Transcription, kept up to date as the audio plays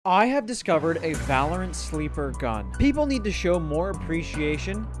I have discovered a Valorant Sleeper Gun. People need to show more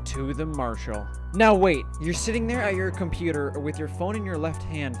appreciation to the Marshall. Now wait, you're sitting there at your computer with your phone in your left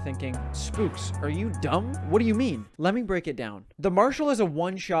hand thinking, Spooks, are you dumb? What do you mean? Let me break it down. The Marshall is a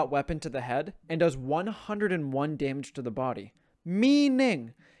one-shot weapon to the head and does 101 damage to the body.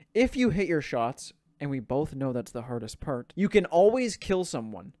 Meaning, if you hit your shots, and we both know that's the hardest part, you can always kill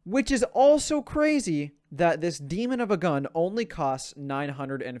someone. Which is also crazy that this demon of a gun only costs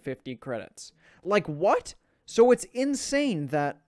 950 credits. Like, what? So it's insane that